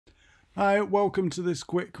Hi, welcome to this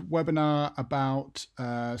quick webinar about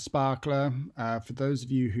Sparkler. For those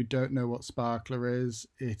of you who don't know what Sparkler is,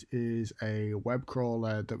 it is a web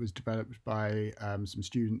crawler that was developed by some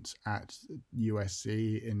students at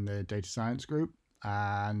USC in the data science group.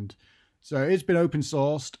 And so it's been open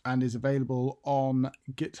sourced and is available on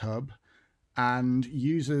GitHub, and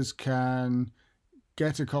users can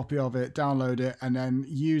get a copy of it, download it, and then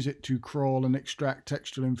use it to crawl and extract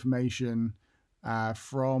textual information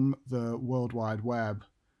from the World Wide Web,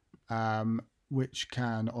 which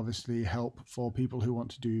can obviously help for people who want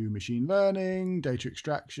to do machine learning, data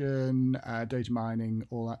extraction, data mining,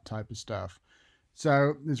 all that type of stuff.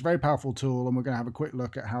 So it's a very powerful tool, and we're going to have a quick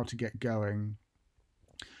look at how to get going.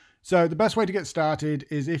 So the best way to get started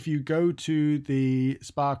is if you go to the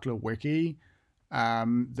Sparkler wiki.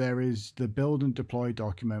 There is the build and deploy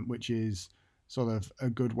document, which is sort of a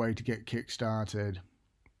good way to get kick-started.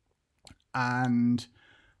 And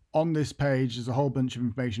on this page, there's a whole bunch of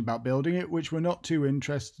information about building it, which we're not too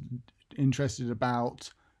interested about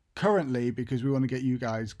currently because we want to get you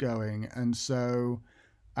guys going. And so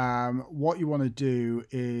what you want to do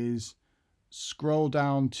is scroll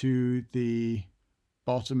down to the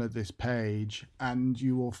bottom of this page and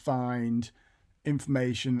you will find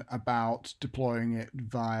information about deploying it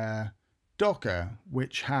via Docker,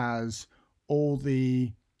 which has all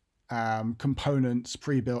the components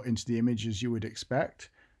pre-built into the image as you would expect.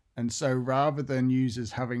 And so rather than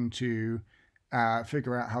users having to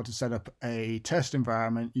figure out how to set up a test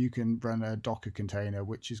environment, you can run a Docker container,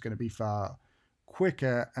 which is going to be far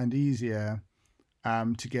quicker and easier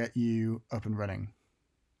to get you up and running.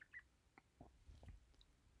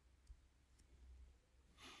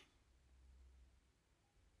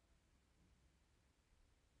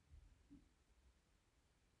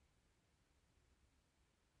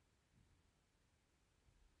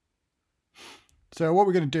 So what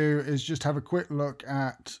we're going to do is just have a quick look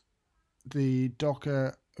at the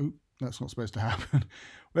Docker. Oop, that's not supposed to happen.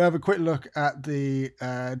 We have a quick look at the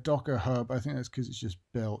Docker Hub. I think that's because it's just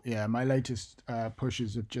built. Yeah, my latest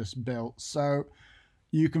pushes have just built. So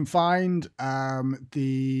you can find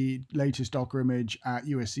the latest Docker image at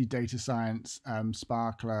USC Data Science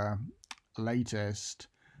Sparkler latest.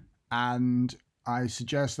 And I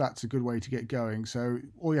suggest that's a good way to get going. So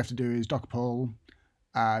all you have to do is docker pull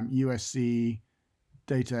USC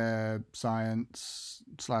Data Science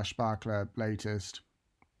 / Sparkler latest,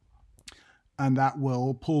 and that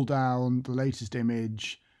will pull down the latest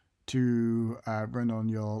image to run on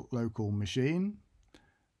your local machine,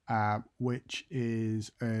 which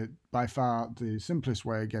is by far the simplest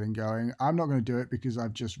way of getting going. I'm not going to do it because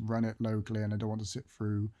I've just run it locally and I don't want to sit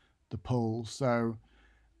through the pull. So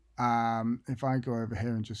if I go over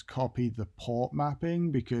here and just copy the port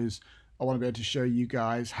mapping, because I want to be able to show you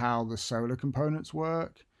guys how the Solr components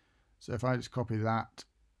work. So if I just copy that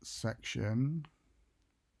section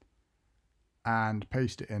and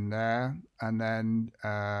paste it in there, and then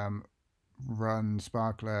run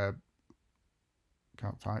Sparkler,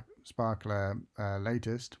 can't type, Sparkler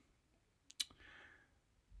latest.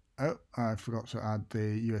 Oh, I forgot to add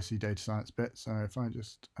the USC Data Science bit. So if I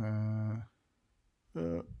just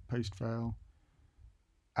paste fail,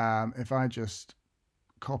 if I just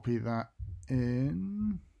copy that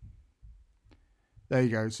in, there you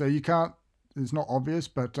go. So you can't, it's not obvious,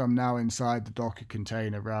 but I'm now inside the Docker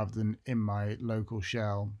container rather than in my local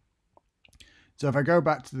shell. So if I go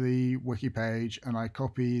back to the wiki page and I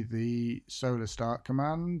copy the Solr start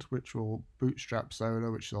command, which will bootstrap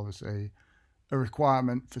Solr, which is obviously a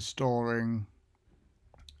requirement for storing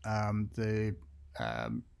the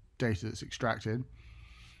data that's extracted.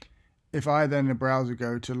 If I then in the browser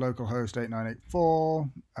go to localhost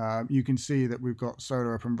 8984, you can see that we've got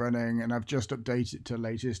Solr up and running, and I've just updated to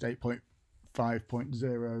latest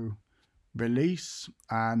 8.5.0 release,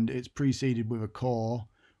 and it's preceded with a core,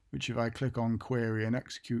 which if I click on query and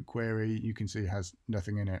execute query, you can see has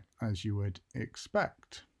nothing in it, as you would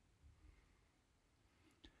expect.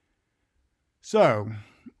 So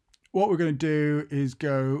what we're going to do is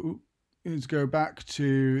go back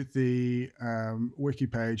to the wiki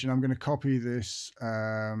page, and I'm going to copy this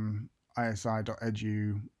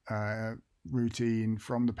isi.edu routine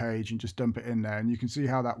from the page and just dump it in there, and you can see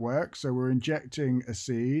how that works. So we're injecting a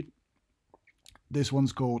seed. This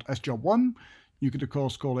one's called sjob1. You could of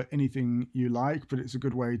course call it anything you like, but it's a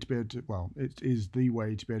good way to be able to, well, it is the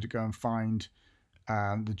way to be able to go and find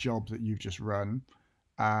the job that you've just run.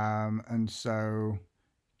 And so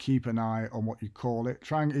keep an eye on what you call it.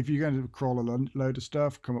 If you're going to crawl a load of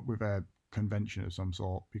stuff, come up with a convention of some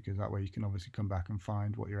sort, because that way you can obviously come back and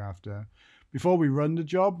find what you're after. Before we run the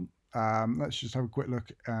job, let's just have a quick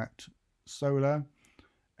look at Solr.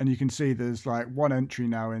 And you can see there's like one entry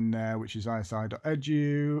now in there, which is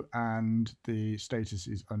isi.edu, and the status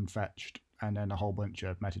is unfetched, and then a whole bunch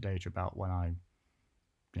of metadata about when I,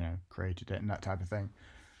 created it and that type of thing.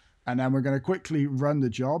 And then we're going to quickly run the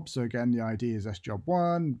job. So again, the ID is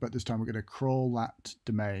sjob1, but this time we're going to crawl that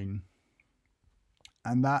domain.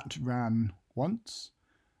 And that ran once.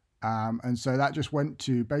 And so that just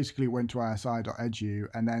basically went to isi.edu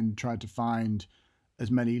and then tried to find as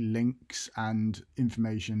many links and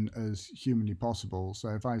information as humanly possible. So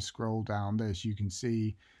if I scroll down this, you can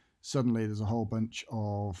see suddenly there's a whole bunch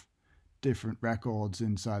of different records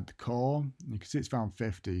inside the core. You can see it's found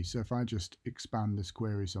 50. So if I just expand this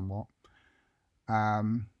query somewhat,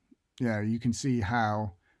 you can see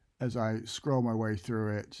how as I scroll my way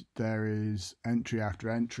through it, there is entry after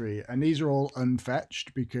entry, and these are all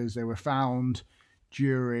unfetched because they were found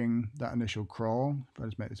during that initial crawl. If I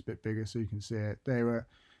just make this a bit bigger so you can see it, they were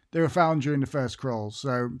found during the first crawl,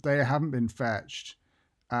 so they haven't been fetched.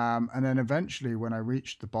 And then eventually, when I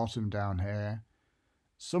reached the bottom down here,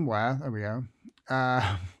 somewhere, there we go,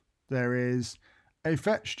 there is a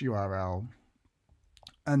fetched URL,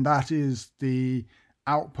 and that is the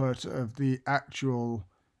output of the actual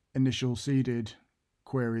initial seeded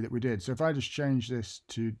query that we did. So if I just change this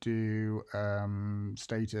to do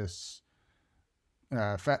status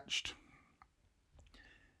fetched,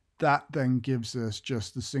 that then gives us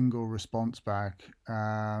just the single response back.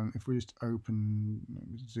 If we just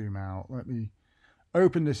zoom out, let me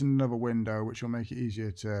open this in another window, which will make it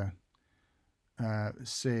easier to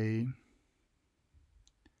see.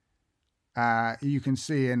 You can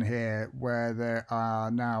see in here where there are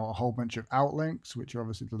now a whole bunch of outlinks, which are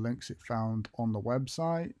obviously the links it found on the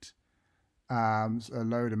website. A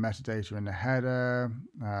load of metadata in the header,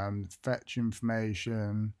 fetch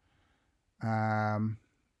information.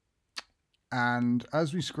 And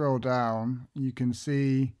as we scroll down, you can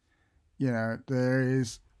see, there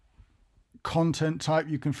is content type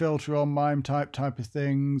you can filter on, MIME type of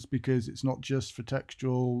things, because it's not just for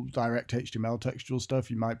textual, direct HTML textual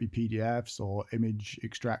stuff. You might be PDFs or image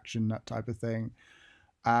extraction, that type of thing.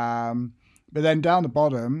 But then down the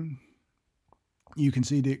bottom, you can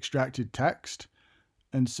see the extracted text.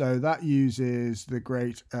 And so that uses the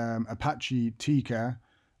great Apache Tika.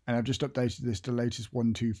 And I've just updated this to latest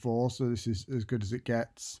 1.2.4. So this is as good as it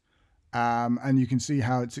gets. And you can see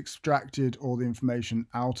how it's extracted all the information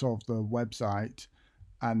out of the website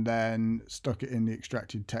and then stuck it in the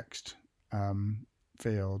extracted text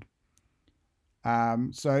field.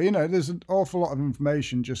 So, there's an awful lot of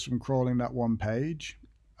information just from crawling that one page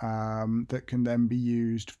that can then be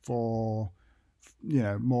used for,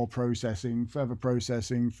 more processing, further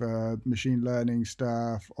processing for machine learning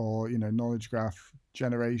stuff or, knowledge graph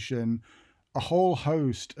generation. A whole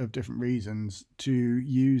host of different reasons to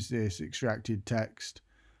use this extracted text.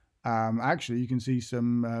 Actually, you can see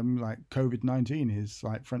some like COVID-19 is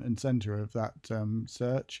like front and center of that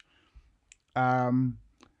search.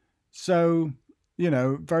 So,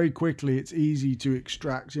 very quickly, it's easy to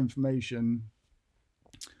extract information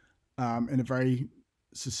in a very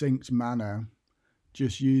succinct manner,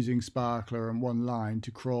 just using Sparkler and one line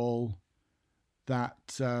to crawl that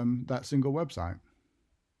single website.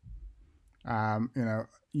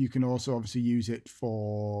 You can also obviously use it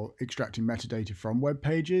for extracting metadata from web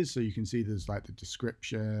pages. So you can see there's like the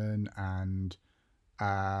description and,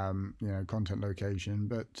 content location,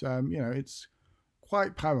 but, it's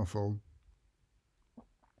quite powerful.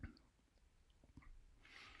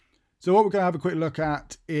 So what we're going to have a quick look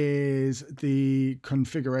at is the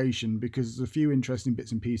configuration, because there's a few interesting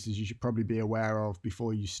bits and pieces you should probably be aware of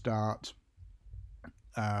before you start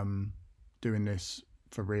doing this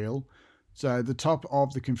for real. So the top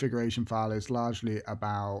of the configuration file is largely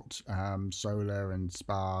about Solr and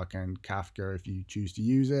Spark and Kafka if you choose to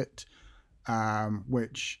use it,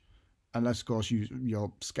 which, unless of course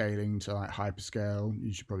you're scaling to like hyperscale,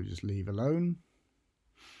 you should probably just leave alone.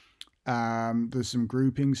 There's some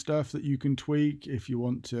grouping stuff that you can tweak if you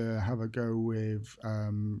want to have a go with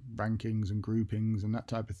rankings and groupings and that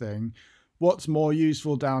type of thing. What's more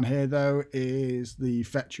useful down here though is the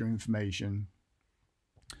fetcher information.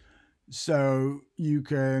 So you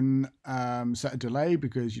can set a delay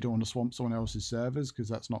because you don't want to swamp someone else's servers, because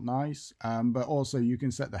that's not nice. But also you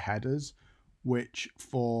can set the headers, which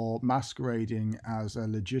for masquerading as a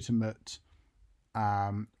legitimate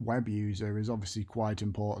web user is obviously quite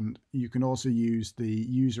important. You can also use the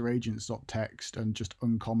user agents.txt and just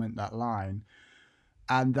uncomment that line.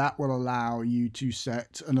 And that will allow you to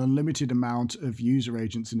set an unlimited amount of user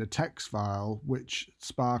agents in a text file, which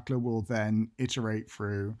Sparkler will then iterate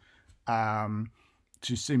through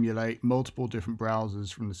to simulate multiple different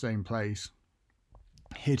browsers from the same place.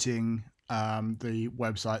 hitting the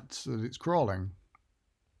websites that it's crawling,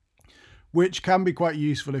 which can be quite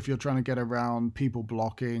useful if you're trying to get around people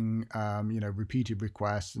blocking, repeated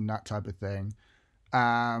requests and that type of thing.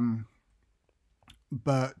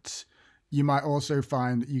 But you might also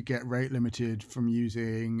find that you get rate limited from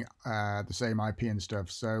using the same IP and stuff.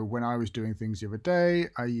 So when I was doing things the other day,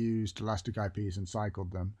 I used Elastic IPs and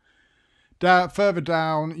cycled them. Further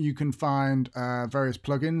down, you can find various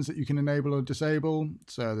plugins that you can enable or disable.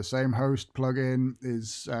 So the same host plugin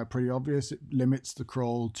is pretty obvious. It limits the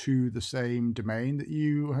crawl to the same domain that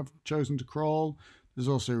you have chosen to crawl. There's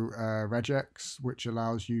also regex, which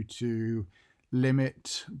allows you to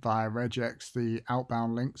limit via regex the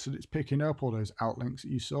outbound links that it's picking up, or those outlinks that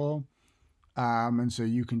you saw. And so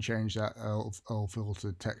you can change that URL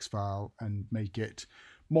filtered text file and make it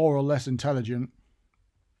more or less intelligent.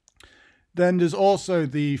 Then there's also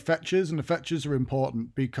the fetchers, and the fetchers are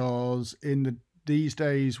important because these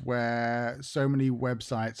days where so many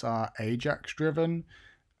websites are Ajax driven,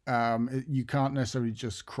 you can't necessarily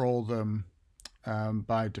just crawl them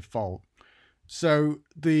by default. So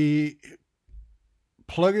the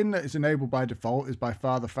plugin that is enabled by default is by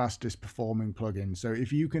far the fastest performing plugin. So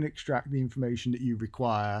if you can extract the information that you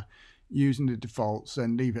require using the defaults,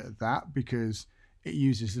 then leave it at that, because it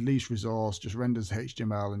uses the least resource, just renders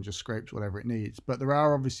HTML and just scrapes whatever it needs. But there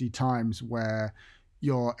are obviously times where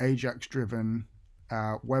your Ajax driven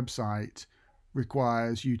website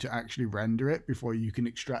requires you to actually render it before you can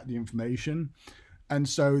extract the information. And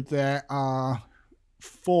so there are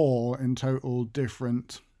 4 in total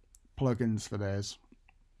different plugins for this.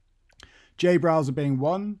 JBrowser being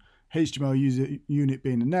one, HTML user unit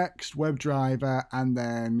being the next, WebDriver, and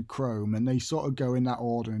then Chrome. And they sort of go in that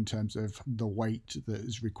order in terms of the weight that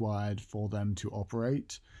is required for them to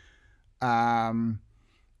operate.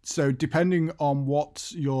 So depending on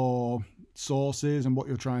what your source is and what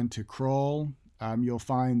you're trying to crawl, you'll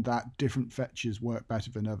find that different fetches work better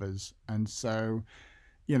than others. And so,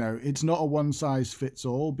 it's not a one size fits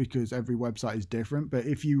all because every website is different. But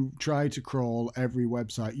if you try to crawl every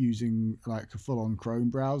website using like a full-on Chrome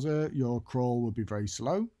browser, your crawl will be very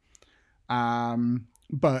slow.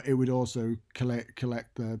 But it would also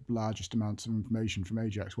collect the largest amounts of information from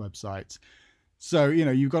Ajax websites. So,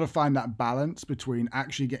 you've got to find that balance between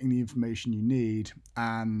actually getting the information you need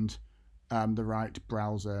and the right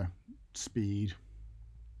browser speed.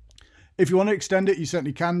 If you want to extend it, you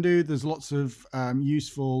certainly can do. There's lots of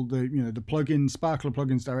useful, the plugin, Sparkler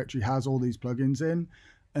plugins directory has all these plugins in.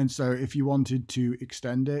 And so if you wanted to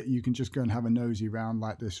extend it, you can just go and have a nosy around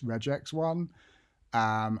like this regex one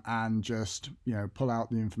and just, pull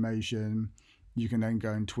out the information. You can then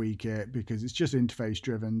go and tweak it because it's just interface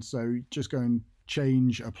driven. So just go and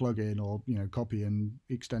change a plugin or, copy and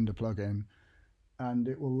extend a plugin, and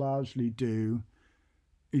it will largely do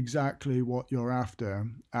exactly what you're after.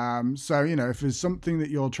 So, if there's something that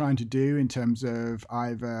you're trying to do in terms of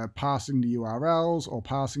either parsing the URLs or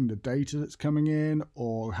parsing the data that's coming in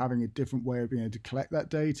or having a different way of being able to collect that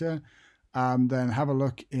data, then have a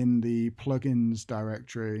look in the plugins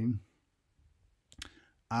directory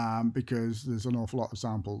because there's an awful lot of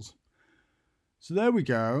samples. So there we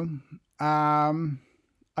go.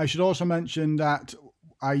 I should also mention that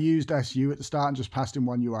I used SU at the start and just passed in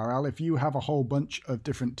one URL. If you have a whole bunch of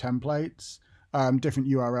different templates, different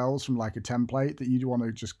URLs from like a template that you want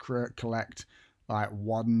to just collect like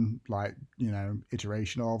one,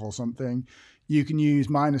 iteration of or something, you can use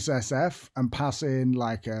 -SF and pass in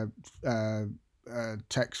like a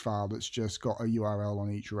text file that's just got a URL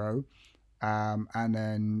on each row. And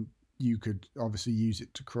then you could obviously use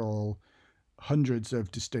it to crawl hundreds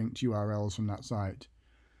of distinct URLs from that site.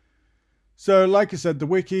 So like I said, the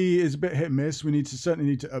wiki is a bit hit and miss. We certainly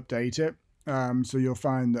need to update it. So you'll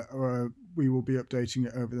find that we will be updating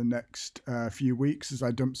it over the next few weeks as I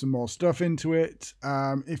dump some more stuff into it.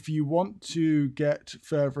 If you want to get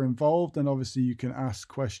further involved, then obviously you can ask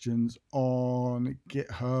questions on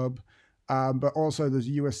GitHub. But also there's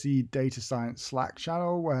a USC Data Science Slack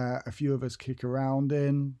channel where a few of us kick around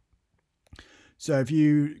in. So if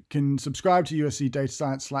you can subscribe to USC Data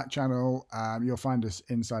Science Slack channel, you'll find us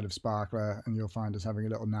inside of Sparkler, and you'll find us having a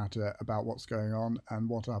little natter about what's going on and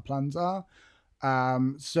what our plans are.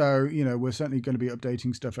 So, we're certainly going to be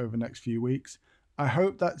updating stuff over the next few weeks. I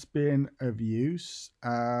hope that's been of use.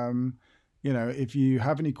 If you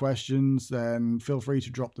have any questions, then feel free to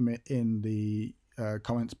drop them in the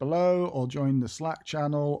comments below, or join the Slack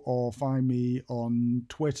channel, or find me on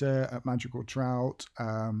Twitter at Magical Trout.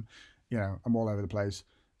 I'm all over the place.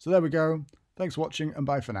 So there we go. Thanks for watching, and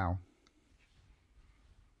bye for now.